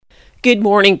Good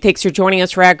morning. Thanks for joining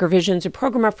us for AgriVisions, a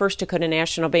program of First Dakota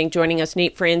National Bank. Joining us,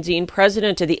 Nate Franzen,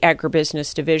 president of the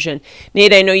Agribusiness Division.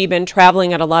 Nate, I know you've been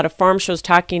traveling at a lot of farm shows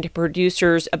talking to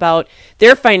producers about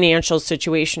their financial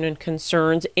situation and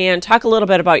concerns, and talk a little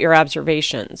bit about your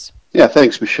observations. Yeah,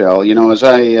 thanks, Michelle.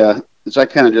 As I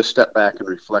kind of just step back and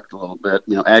reflect a little bit,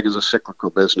 ag is a cyclical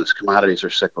business. Commodities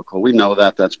are cyclical. We know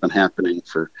that that's been happening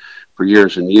for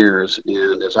years and years.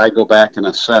 And as I go back and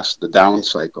assess the down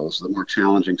cycles, the more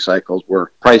challenging cycles where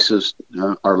prices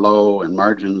are low and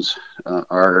margins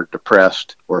are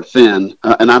depressed or thin,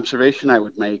 an observation I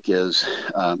would make is,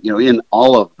 in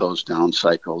all of those down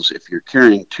cycles, if you're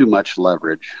carrying too much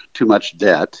leverage, too much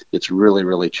debt, it's really,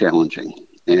 really challenging.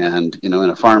 And, in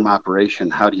a farm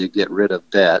operation, how do you get rid of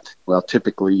debt? Well,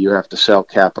 typically you have to sell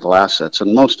capital assets,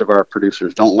 and most of our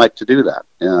producers don't like to do that.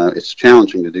 It's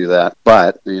challenging to do that,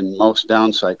 but in most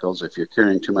down cycles, if you're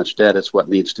carrying too much debt, it's what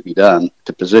needs to be done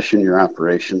to position your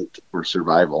operation for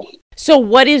survival. So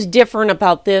what is different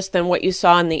about this than what you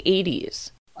saw in the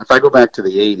 80s? If I go back to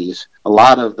the 80s, a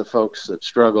lot of the folks that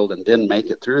struggled and didn't make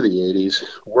it through the 80s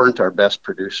weren't our best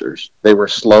producers. They were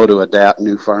slow to adapt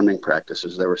new farming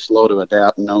practices. They were slow to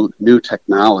adapt new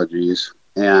technologies,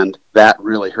 and that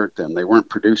really hurt them. They weren't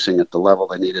producing at the level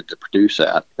they needed to produce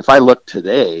at. If I look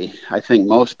today, I think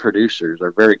most producers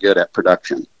are very good at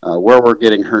production. Where we're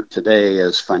getting hurt today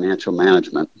is financial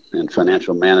management and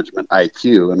financial management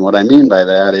IQ. And what I mean by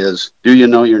that is, do you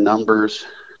know your numbers?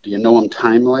 Do you know them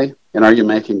timely? And are you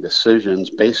making decisions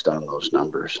based on those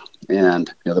numbers?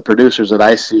 And the producers that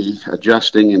I see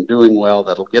adjusting and doing well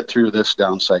that'll get through this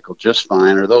down cycle just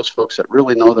fine are those folks that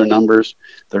really know their numbers.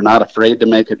 They're not afraid to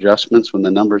make adjustments when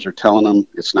the numbers are telling them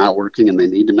it's not working and they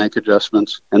need to make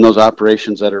adjustments. And those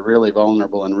operations that are really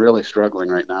vulnerable and really struggling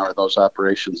right now are those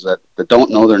operations that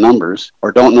don't know their numbers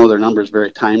or don't know their numbers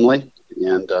very timely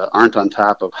and aren't on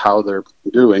top of how they're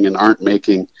doing and aren't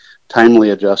making timely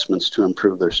adjustments to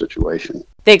improve their situation.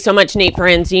 Thanks so much, Nate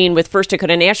Franzen with First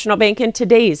Dakota National Bank and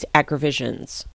today's AgriVisions.